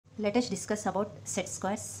Let us discuss about set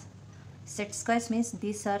squares. Set squares means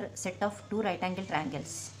these are set of two right angle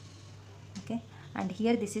triangles. Okay, and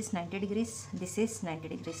here this is 90 degrees, this is 90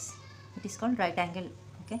 degrees. It is called right angle.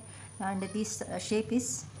 Okay, and this shape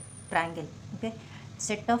is triangle. Okay,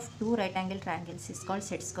 set of two right angle triangles is called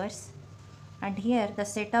set squares. And here the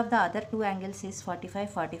set of the other two angles is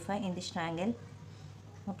 45 45 in this triangle.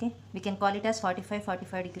 Okay, we can call it as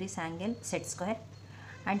 45 degrees angle set square.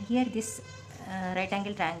 And here this right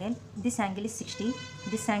angle triangle, this angle is 60,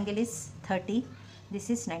 this angle is 30,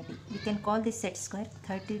 this is 90. We can call this set square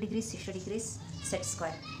 30 degrees 60 degrees set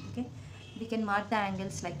square. Okay, we can mark the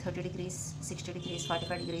angles like 30 degrees 60 degrees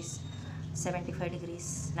 45 degrees 75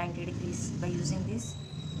 degrees 90 degrees by using this,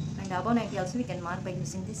 and above 90 also we can mark by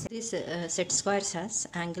using this. This set squares has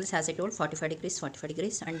angles, as I told, 45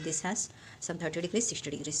 degrees, and this has some 30 degrees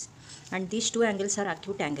 60 degrees, and these two angles are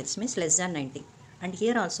acute angles, means less than 90. And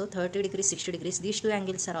here also 30 degrees 60 degrees, these two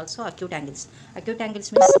angles are also acute angles. Acute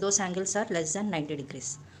angles means those angles are less than 90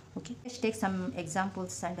 degrees. Okay, let's take some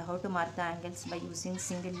examples and how to mark the angles by using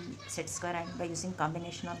single set square and by using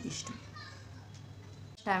combination of these two.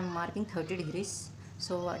 First I am marking 30 degrees,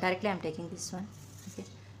 so directly I am taking this one. Okay,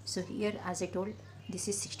 so here, as I told, this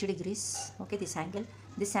is 60 degrees. Okay, this angle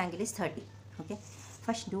is 30. Okay,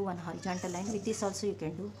 first do one horizontal line. With this also you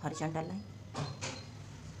can do horizontal line.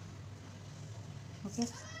 Okay,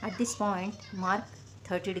 at this point mark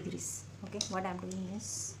 30 degrees. Okay, what I am doing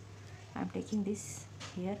is I am taking this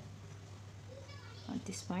here at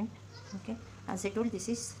this point. Okay, as I told, this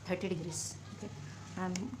is 30 degrees. Okay, I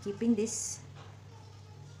am keeping this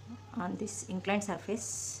on this inclined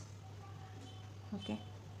surface. Okay,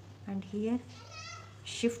 and here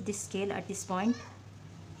shift this scale at this point.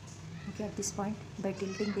 Okay, at this point by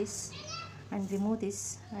tilting this and remove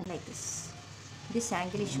this, and like this, this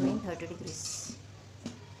angle is showing 30 degrees.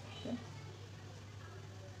 Okay,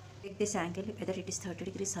 take this angle whether it is 30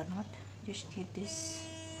 degrees or not, just keep this.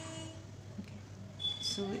 Okay,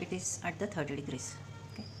 so it is at the 30 degrees.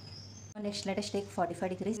 Okay, next let us take 45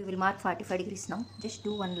 degrees. We will mark 45 degrees now. Just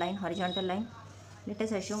do one line, horizontal line. Let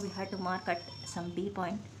us assume we had to mark at some B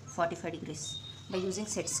point 45 degrees by using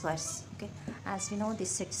set squares. Okay, as we know,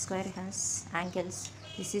 this set square has angles.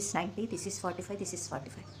 This is 90, this is 45, this is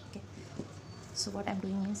 45. Okay, so what I am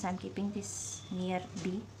doing is I am keeping this near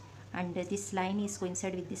B, and this line is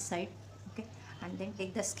coincide with this side. Okay, and then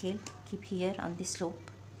take the scale, keep here on this slope.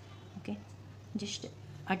 Okay, just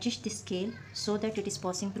adjust the scale so that it is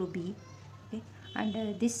passing through B. Okay,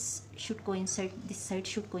 and this should coincide, this side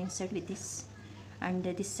should coincide with this, and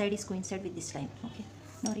this side is coincide with this line. Okay,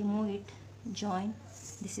 now remove it, join.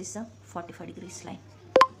 This is a 45 degrees line.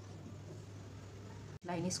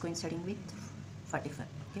 Line is coinciding with 45.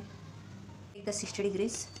 Okay, take the 60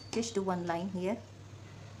 degrees, just do one line here.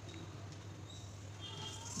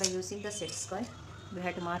 By using the set square we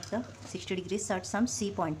had to mark the 60 degrees at some C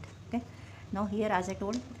point. Okay, now here, as I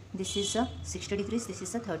told, this is a 60 degrees, this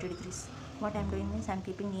is a 30 degrees. What I am doing is I am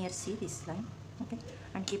keeping near C this line. Okay,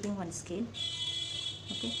 and keeping one scale.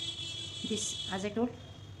 Okay, this, as I told,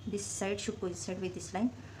 this side should coincide with this line,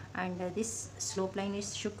 and this slope line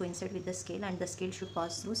is should coincide with the scale, and the scale should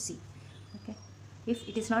pass through C. Okay, if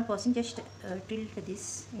it is not passing, just tilt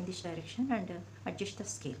this in this direction and adjust the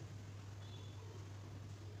scale.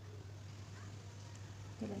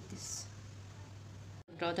 Okay, like this.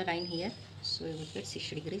 Draw the line here, so we will get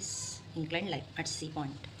 60 degrees inclined line at C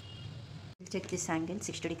point. We'll check this angle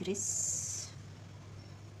 60 degrees.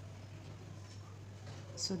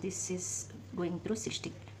 So this is going through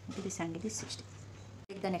 60. Okay, this angle is 60.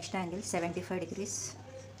 Take the next angle 75 degrees.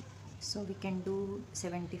 So we can do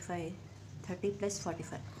 75, 30 plus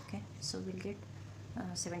 45. Okay, so we'll get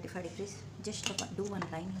 75 degrees. Just do one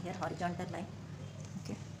line here, horizontal line.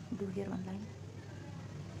 Okay, do here one line.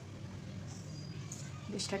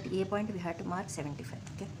 Just at A point we have to mark 75.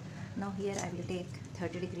 Okay, now here I will take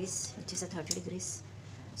 30 degrees, which is a 30 degrees.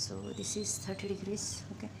 So this is 30 degrees.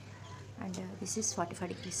 Okay, and this is 45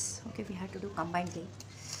 degrees. Okay, we have to do combinedly.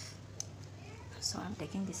 So I am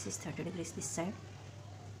taking, this is 30 degrees this side,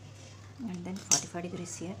 and then 45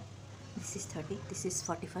 degrees here. This is 30, this is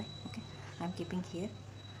 45. Okay, I am keeping here.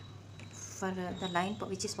 For the line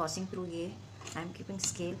which is passing through A, I am keeping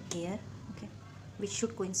scale here. Okay, which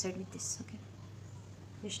should coincide with this. Okay,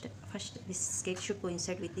 just first this scale should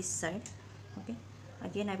coincide with this side. Okay,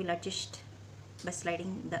 again I will adjust by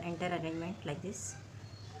sliding the entire arrangement like this,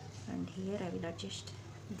 and here I will adjust,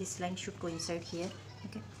 this line should coincide here.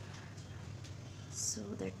 Okay, so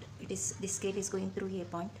that it is, this scale is going through A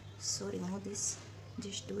point, so remove this,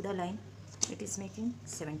 just do the line. It is making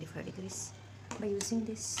 75 degrees. By using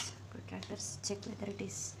this protractors, check whether it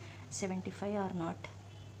is 75 or not.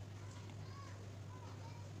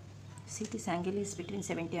 See, this angle is between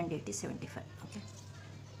 70 and 80, 75. Okay.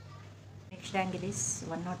 Next angle is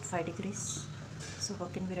 105 degrees. So how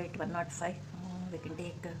can we write 105? We can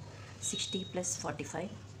take 60 plus 45.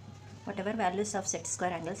 Whatever values of set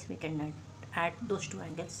square angles, we can add those two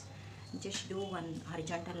angles. Just do one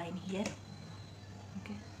horizontal line here.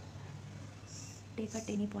 Okay. Take at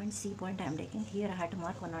any point, C point I am taking. Here I have to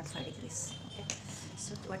mark 105 degrees. Okay.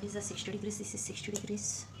 So what is the 60 degrees? This is 60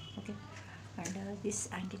 degrees. Okay. And this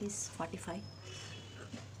angle is 45.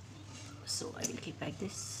 So I will keep like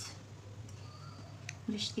this.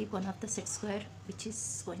 Just keep one of the set square which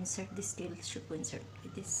is coincide. This scale should coincide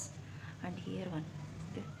with this. And here one.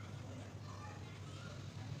 Okay.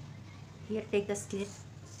 Here take the scale.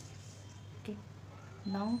 Okay.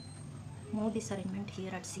 Now move this arrangement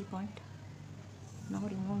here at C point. Now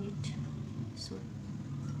remove it. So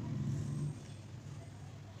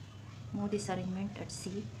move this arrangement at C.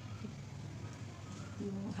 Okay.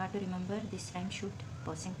 You have to remember this line should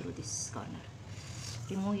passing through this corner.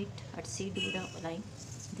 Remove it at C, do the line.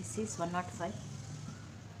 This is 105.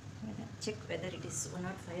 Check whether it is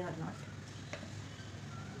 105 or not.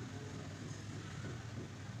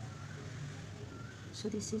 So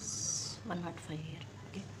this is 105 here.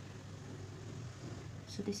 Okay.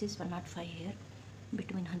 So this is 105 here,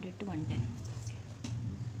 between 100 to 110. Okay.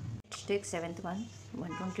 Let's take seventh one,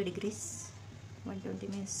 120 degrees.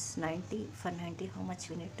 120 means 90. For 90, how much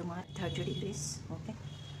we need to mark? 30 degrees. Okay.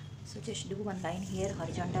 So just do one line here,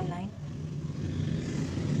 horizontal line.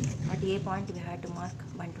 At A point we have to mark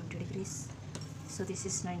 120 degrees. So this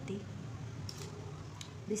is 90.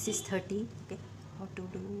 This is 30. Okay. How to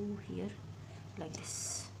do here? Like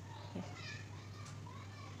this. Okay.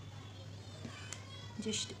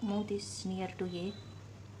 Just move this near to A.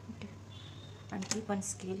 Okay. And keep one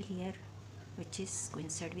scale here, which is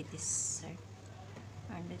coincide with this side.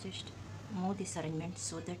 And just move this arrangement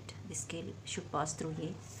so that the scale should pass through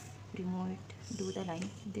A. Remove it, do the line.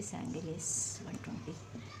 This angle is 120.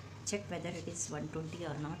 Check whether it is 120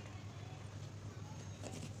 or not.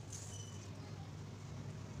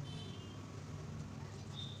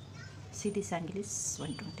 See, this angle is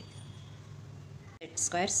 120. Set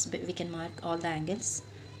squares, we can mark all the angles.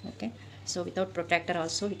 Okay. So without protractor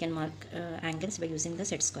also we can mark angles by using the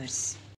set squares.